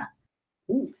the area?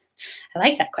 Ooh, I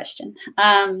like that question.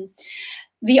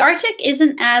 The Arctic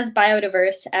isn't as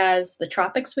biodiverse as the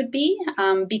tropics would be.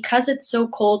 Because it's so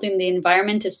cold and the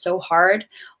environment is so hard,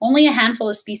 only a handful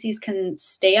of species can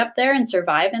stay up there and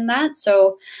survive in that.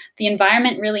 So the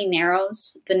environment really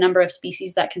narrows the number of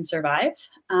species that can survive.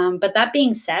 But that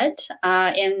being said,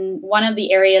 in one of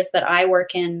the areas that I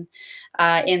work in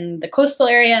the coastal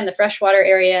area and the freshwater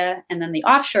area and then the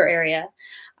offshore area,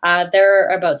 there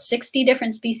are about 60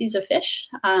 different species of fish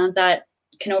that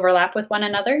can overlap with one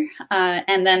another.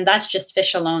 And then that's just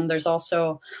fish alone. There's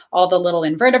also all the little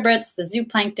invertebrates, the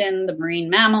zooplankton, the marine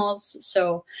mammals.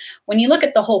 So when you look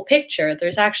at the whole picture,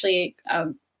 there's actually,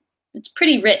 it's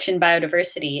pretty rich in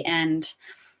biodiversity. And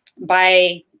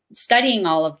by studying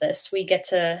all of this, we get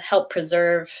to help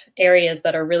preserve areas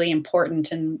that are really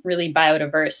important and really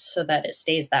biodiverse so that it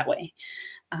stays that way.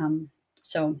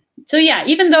 So yeah,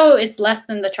 even though it's less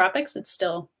than the tropics, it's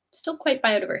still quite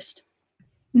biodiverse.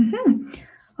 Mm-hmm.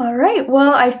 All right,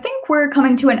 well, I think we're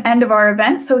coming to an end of our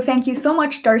event. So thank you so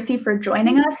much, Darcy, for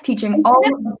joining us, teaching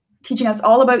us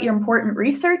all about your important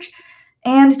research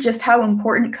and just how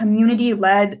important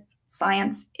community-led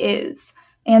science is.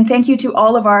 And thank you to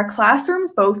all of our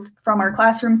classrooms, both from our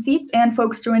classroom seats and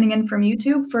folks joining in from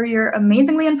YouTube, for your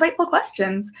amazingly insightful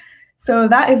questions. So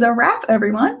that is a wrap,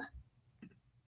 everyone.